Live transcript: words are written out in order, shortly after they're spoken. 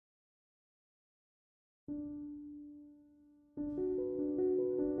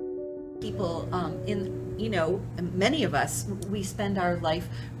People many of us, we spend our life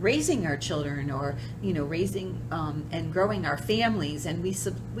raising our children, or raising and growing our families, and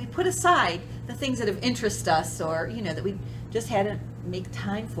we put aside the things that have interested us, or that we just hadn't make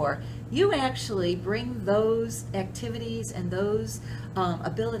time for. You actually bring those activities and those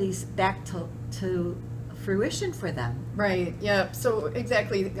abilities back to fruition for them. Right, yeah. So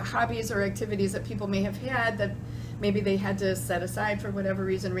exactly, hobbies or activities that people may have had that maybe they had to set aside for whatever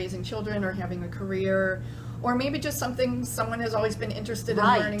reason, raising children or having a career, or maybe just something someone has always been interested in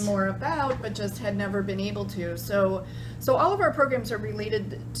learning more about but just had never been able to. So all of our programs are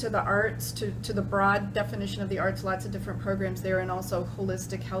related to the arts, to the broad definition of the arts, lots of different programs there, and also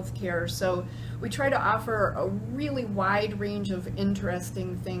holistic healthcare. So we try to offer a really wide range of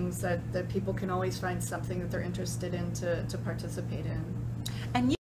interesting things that people can always find something that they're interested in to participate in. And